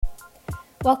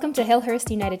Welcome to Hillhurst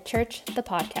United Church, the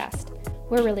podcast.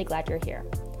 We're really glad you're here.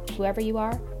 Whoever you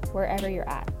are, wherever you're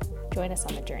at, join us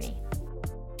on the journey.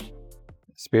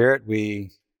 Spirit,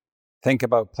 we think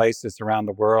about places around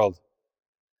the world.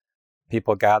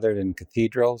 People gathered in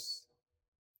cathedrals.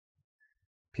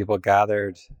 People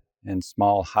gathered in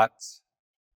small huts.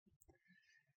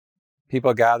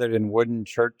 People gathered in wooden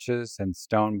churches and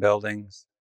stone buildings.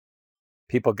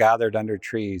 People gathered under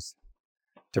trees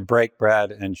to break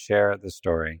bread and share the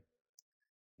story.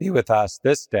 Be with us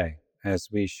this day as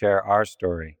we share our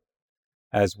story,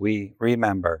 as we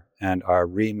remember and are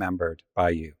remembered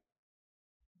by you.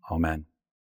 Amen.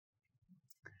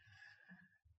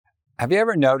 Have you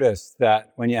ever noticed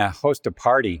that when you host a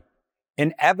party,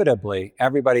 inevitably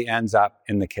everybody ends up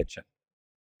in the kitchen?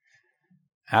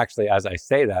 Actually, as I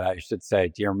say that, I should say,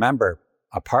 do you remember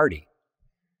a party?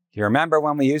 Do you remember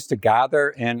when we used to gather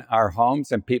in our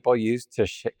homes and people used to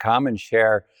come and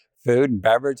share food and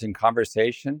beverage and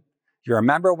conversation? Do you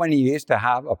remember when you used to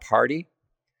have a party?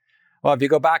 Well, if you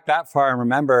go back that far and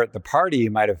remember the party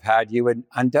you might have had, you would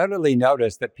undoubtedly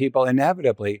notice that people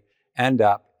inevitably end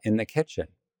up in the kitchen.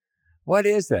 What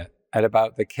is it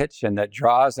about the kitchen that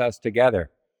draws us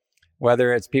together?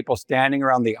 Whether it's people standing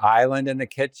around the island in the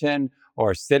kitchen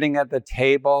or sitting at the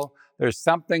table, there's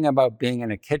something about being in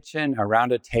a kitchen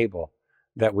around a table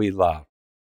that we love.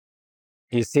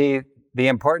 You see, the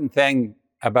important thing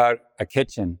about a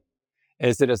kitchen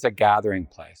is that it's a gathering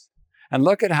place. And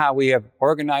look at how we have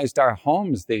organized our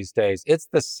homes these days. It's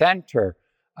the center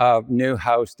of new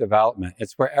house development.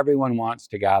 It's where everyone wants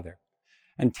to gather.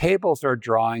 And tables are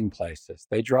drawing places.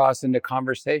 They draw us into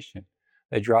conversation.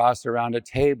 They draw us around a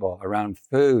table, around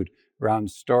food,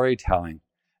 around storytelling.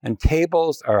 And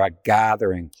tables are a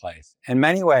gathering place. In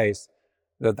many ways,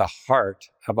 they're the heart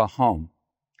of a home.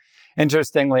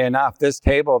 Interestingly enough, this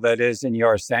table that is in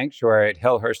your sanctuary at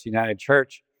Hillhurst United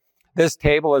Church, this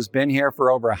table has been here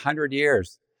for over 100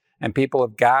 years, and people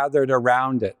have gathered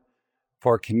around it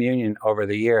for communion over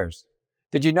the years.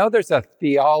 Did you know there's a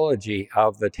theology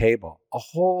of the table? A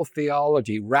whole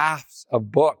theology, rafts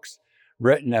of books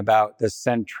written about the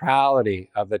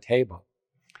centrality of the table.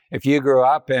 If you grew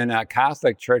up in a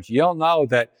Catholic church, you'll know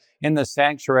that in the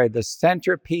sanctuary, the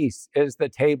centerpiece is the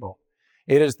table.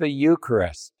 It is the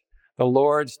Eucharist, the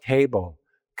Lord's table,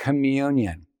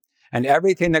 communion. And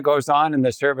everything that goes on in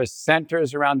the service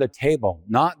centers around the table,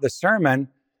 not the sermon,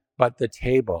 but the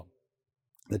table.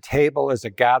 The table is a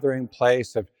gathering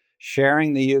place of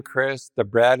sharing the Eucharist, the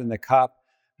bread and the cup,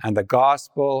 and the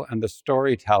gospel and the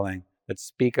storytelling that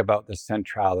speak about the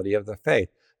centrality of the faith.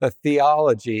 The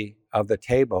theology of the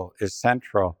table is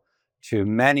central to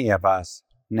many of us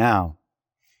now.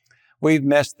 We've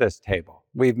missed this table.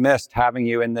 We've missed having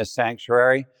you in this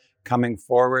sanctuary, coming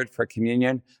forward for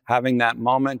communion, having that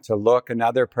moment to look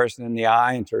another person in the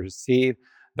eye and to receive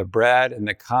the bread and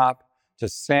the cup, to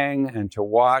sing and to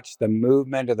watch the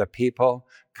movement of the people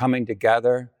coming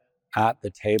together at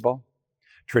the table.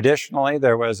 Traditionally,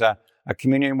 there was a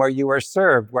communion where you were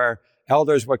served, where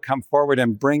elders would come forward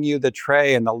and bring you the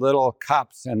tray and the little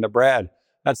cups and the bread.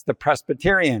 That's the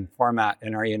Presbyterian format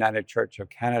in our United Church of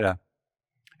Canada.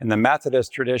 In the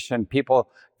Methodist tradition, people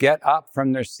get up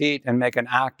from their seat and make an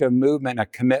active movement, a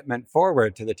commitment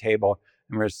forward to the table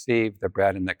and receive the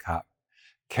bread and the cup.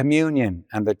 Communion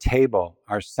and the table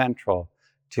are central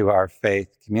to our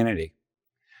faith community.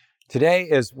 Today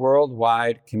is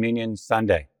Worldwide Communion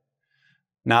Sunday.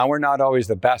 Now, we're not always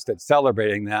the best at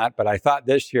celebrating that, but I thought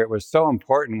this year it was so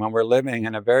important when we're living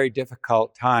in a very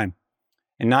difficult time.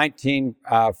 In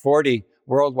 1940,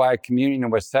 Worldwide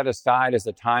Communion was set aside as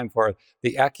a time for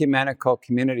the ecumenical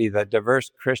community, the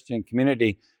diverse Christian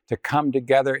community, to come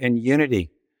together in unity,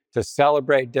 to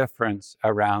celebrate difference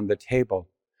around the table.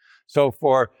 So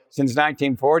since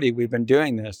 1940, we've been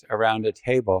doing this around a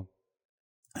table.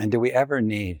 And do we ever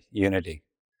need unity?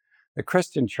 The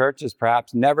Christian church has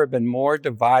perhaps never been more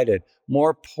divided,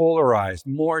 more polarized,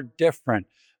 more different,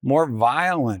 more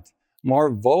violent, more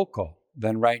vocal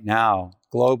than right now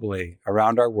globally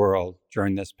around our world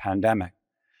during this pandemic.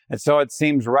 And so it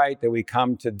seems right that we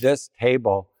come to this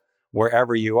table,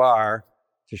 wherever you are,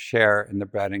 to share in the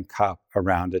bread and cup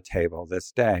around a table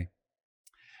this day.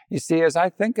 You see, as I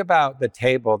think about the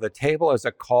table is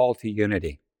a call to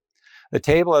unity. The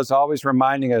table is always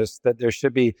reminding us that there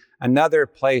should be another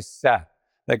place set,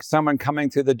 like someone coming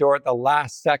through the door at the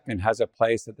last second has a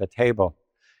place at the table.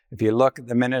 If you look at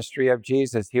the ministry of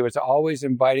Jesus, he was always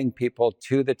inviting people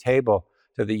to the table,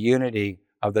 to the unity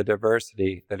of the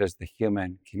diversity that is the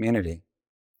human community.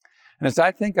 And as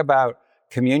I think about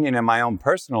communion in my own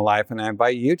personal life, and I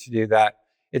invite you to do that,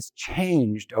 it's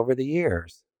changed over the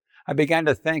years. I began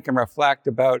to think and reflect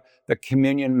about the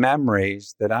communion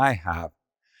memories that I have.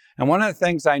 And one of the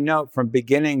things I note from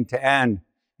beginning to end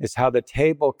is how the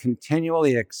table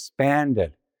continually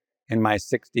expanded in my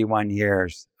 61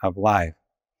 years of life.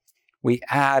 We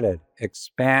added,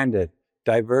 expanded,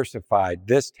 diversified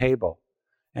this table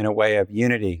in a way of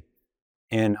unity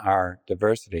in our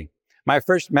diversity. My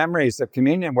first memories of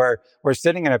communion were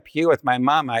sitting in a pew with my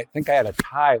mom. I think I had a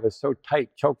tie. It was so tight,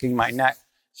 choking my neck,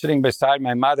 sitting beside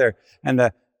my mother. And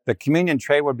the communion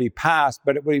tray would be passed,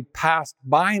 but it would be passed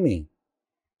by me.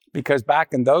 Because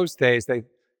back in those days,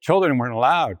 children weren't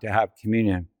allowed to have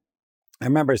communion. I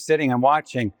remember sitting and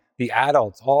watching the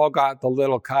adults all got the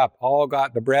little cup, all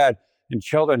got the bread, and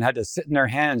children had to sit in their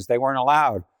hands. They weren't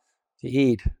allowed to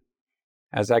eat.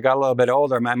 As I got a little bit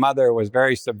older, my mother was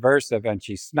very subversive and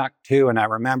she snuck too. And I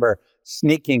remember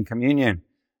sneaking communion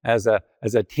as a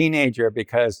teenager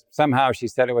because somehow she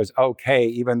said it was okay,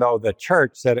 even though the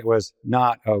church said it was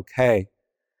not okay.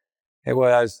 It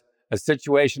was a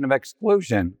situation of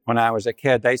exclusion when I was a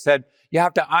kid. They said, you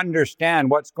have to understand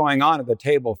what's going on at the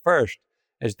table first,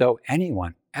 as though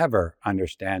anyone ever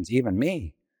understands, even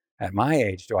me at my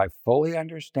age. Do I fully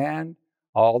understand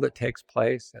all that takes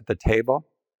place at the table?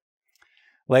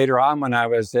 Later on, when I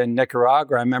was in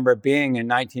Nicaragua, I remember being in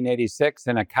 1986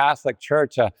 in a Catholic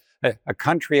church, a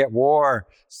country at war,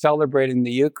 celebrating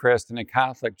the Eucharist in a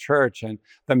Catholic church. And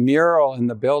the mural in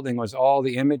the building was all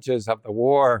the images of the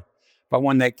war. But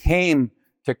when they came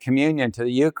to communion, to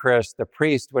the Eucharist, the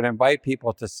priest would invite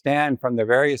people to stand from the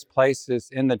various places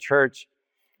in the church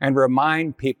and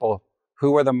remind people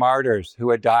who were the martyrs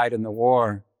who had died in the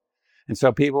war. And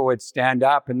so people would stand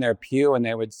up in their pew and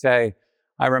they would say,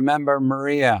 I remember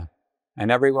Maria,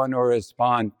 and everyone would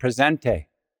respond, presente,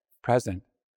 present.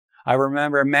 I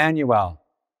remember Emmanuel,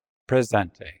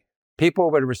 presente. People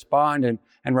would respond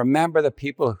and remember the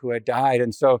people who had died.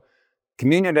 And so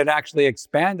communion had actually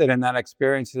expanded in that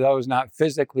experience to those not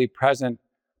physically present,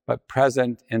 but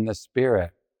present in the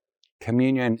spirit.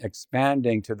 Communion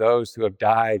expanding to those who have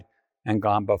died and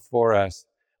gone before us.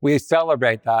 We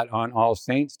celebrate that on All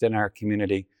Saints in our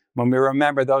community when we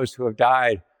remember those who have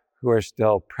died who are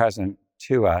still present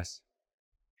to us.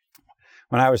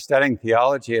 When I was studying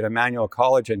theology at Emmanuel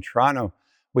College in Toronto,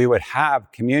 we would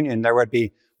have communion. There would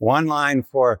be one line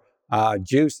for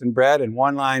juice and bread and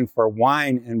one line for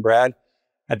wine and bread.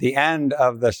 At the end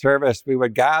of the service, we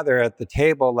would gather at the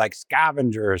table like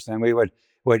scavengers, and we would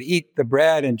eat the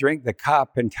bread and drink the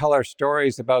cup and tell our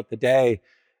stories about the day.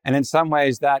 And in some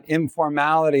ways, that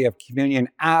informality of communion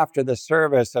after the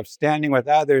service, of standing with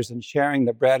others and sharing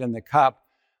the bread and the cup,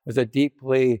 was a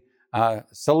deeply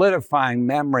solidifying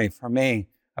memory for me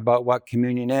about what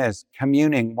communion is.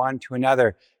 Communing one to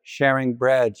another, sharing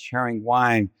bread, sharing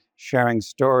wine, sharing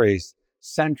stories,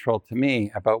 central to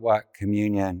me about what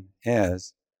communion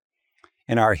is.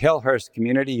 In our Hillhurst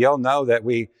community, you'll know that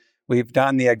we've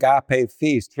done the Agape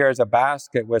Feast. Here's a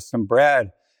basket with some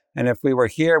bread. And if we were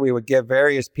here, we would give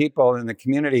various people in the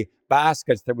community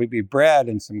baskets that would be bread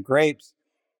and some grapes.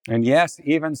 And yes,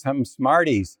 even some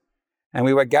Smarties. And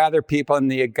we would gather people in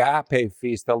the Agape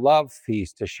Feast, the love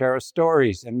feast, to share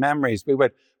stories and memories. We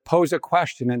would pose a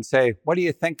question and say, what do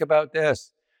you think about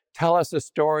this? Tell us a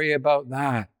story about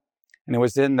that. And it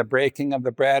was in the breaking of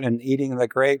the bread and eating the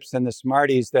grapes and the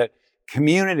Smarties that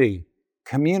community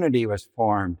was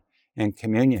formed in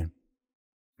communion.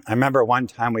 I remember one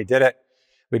time we did it.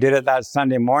 We did it that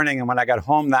Sunday morning. And when I got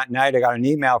home that night, I got an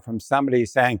email from somebody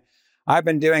saying, I've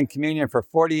been doing communion for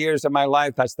 40 years of my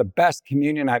life. That's the best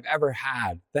communion I've ever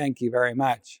had. Thank you very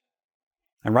much.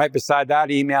 And right beside that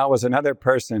email was another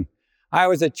person. I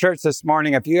was at church this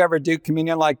morning. If you ever do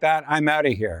communion like that, I'm out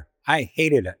of here. I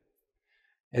hated it.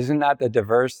 Isn't that the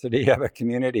diversity of a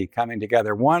community coming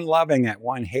together? One loving it,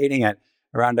 one hating it,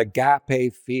 around a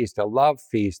Agape feast, a love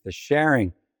feast, the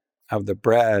sharing of the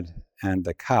bread and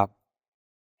the cup.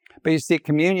 But you see,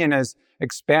 communion is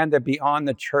expanded beyond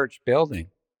the church building.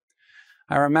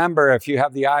 I remember, if you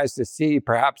have the eyes to see,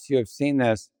 perhaps you have seen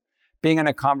this, being in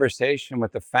a conversation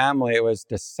with the family. It was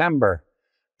December.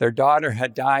 Their daughter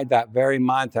had died that very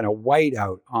month in a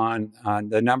whiteout on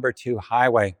the number 2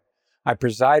 highway. I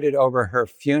presided over her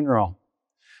funeral.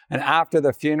 And after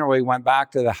the funeral, we went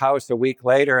back to the house a week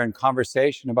later in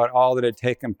conversation about all that had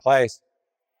taken place.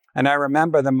 And I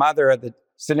remember the mother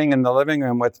sitting in the living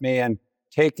room with me and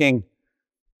taking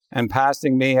and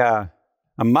passing me a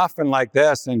muffin like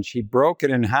this, and she broke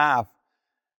it in half,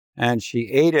 and she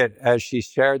ate it as she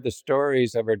shared the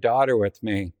stories of her daughter with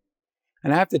me.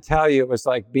 And I have to tell you, it was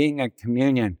like being at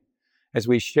communion as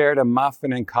we shared a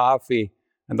muffin and coffee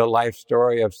and the life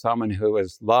story of someone who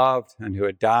was loved and who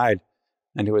had died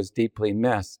and who was deeply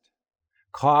missed.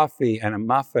 Coffee and a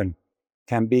muffin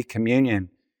can be communion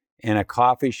in a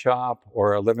coffee shop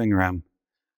or a living room.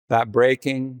 The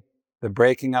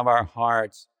breaking of our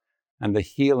hearts and the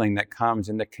healing that comes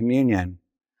in the communion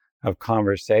of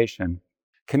conversation.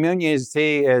 Communion, you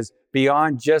see, is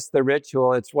beyond just the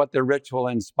ritual. It's what the ritual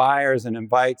inspires and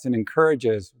invites and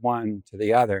encourages one to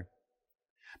the other.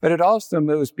 But it also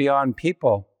moves beyond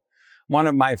people. One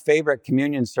of my favorite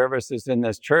communion services in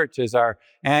this church is our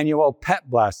annual pet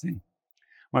blessing.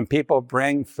 When people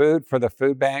bring food for the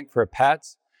food bank for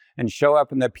pets and show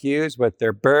up in the pews with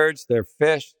their birds, their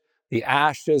fish, the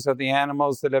ashes of the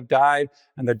animals that have died,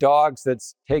 and the dogs that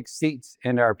take seats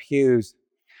in our pews.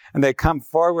 And they come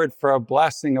forward for a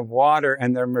blessing of water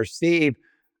and then receive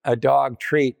a dog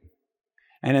treat.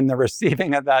 And in the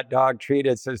receiving of that dog treat,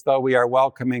 it's as though we are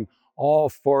welcoming all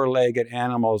four-legged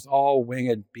animals, all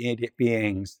winged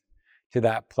beings to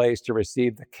that place to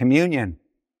receive the communion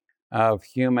of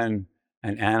human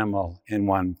and animal in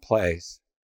one place.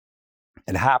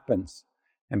 It happens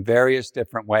in various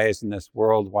different ways in this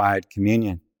worldwide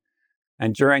communion.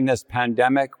 And during this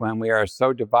pandemic, when we are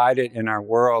so divided in our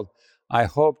world, I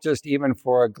hope just even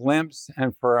for a glimpse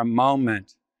and for a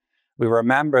moment, we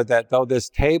remember that though this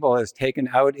table is taken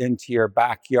out into your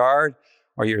backyard,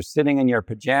 or you're sitting in your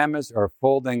pajamas or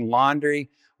folding laundry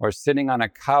or sitting on a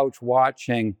couch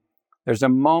watching, there's a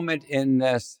moment in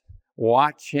this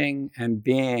watching and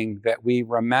being that we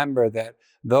remember that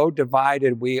though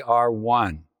divided, we are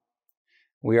one.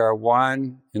 We are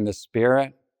one in the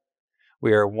Spirit.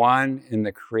 We are one in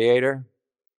the Creator.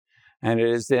 And it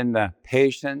is in the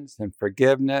patience and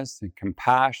forgiveness and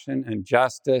compassion and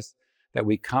justice that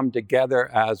we come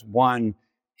together as one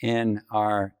in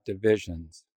our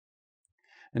divisions.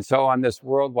 And so on this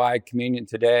worldwide communion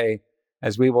today,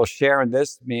 as we will share in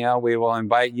this meal, we will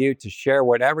invite you to share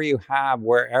whatever you have,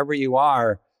 wherever you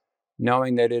are,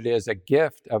 knowing that it is a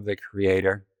gift of the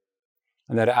Creator,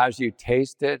 and that as you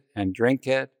taste it and drink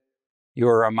it, you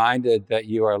are reminded that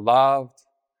you are loved,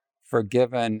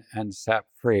 forgiven, and set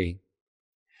free.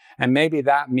 And maybe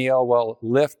that meal will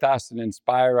lift us and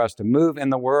inspire us to move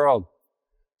in the world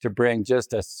to bring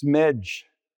just a smidge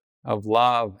of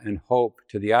love and hope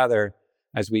to the other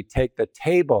as we take the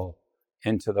table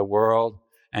into the world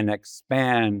and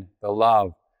expand the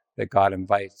love that God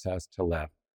invites us to live.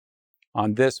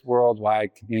 On this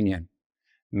worldwide communion,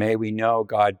 may we know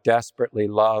God desperately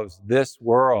loves this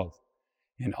world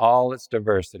in all its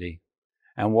diversity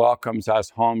and welcomes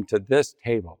us home to this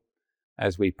table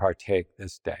as we partake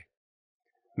this day.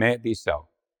 May it be so.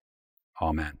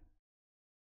 Amen.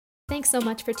 Thanks so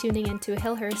much for tuning in to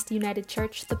Hillhurst United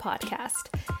Church, the podcast.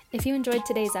 If you enjoyed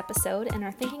today's episode and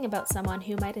are thinking about someone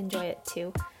who might enjoy it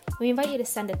too, we invite you to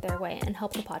send it their way and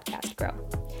help the podcast grow.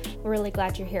 We're really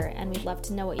glad you're here, and we'd love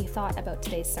to know what you thought about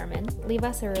today's sermon. Leave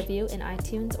us a review in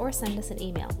iTunes or send us an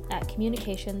email at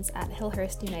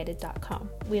communications@hillhurstunited.com.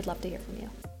 We'd love to hear from you.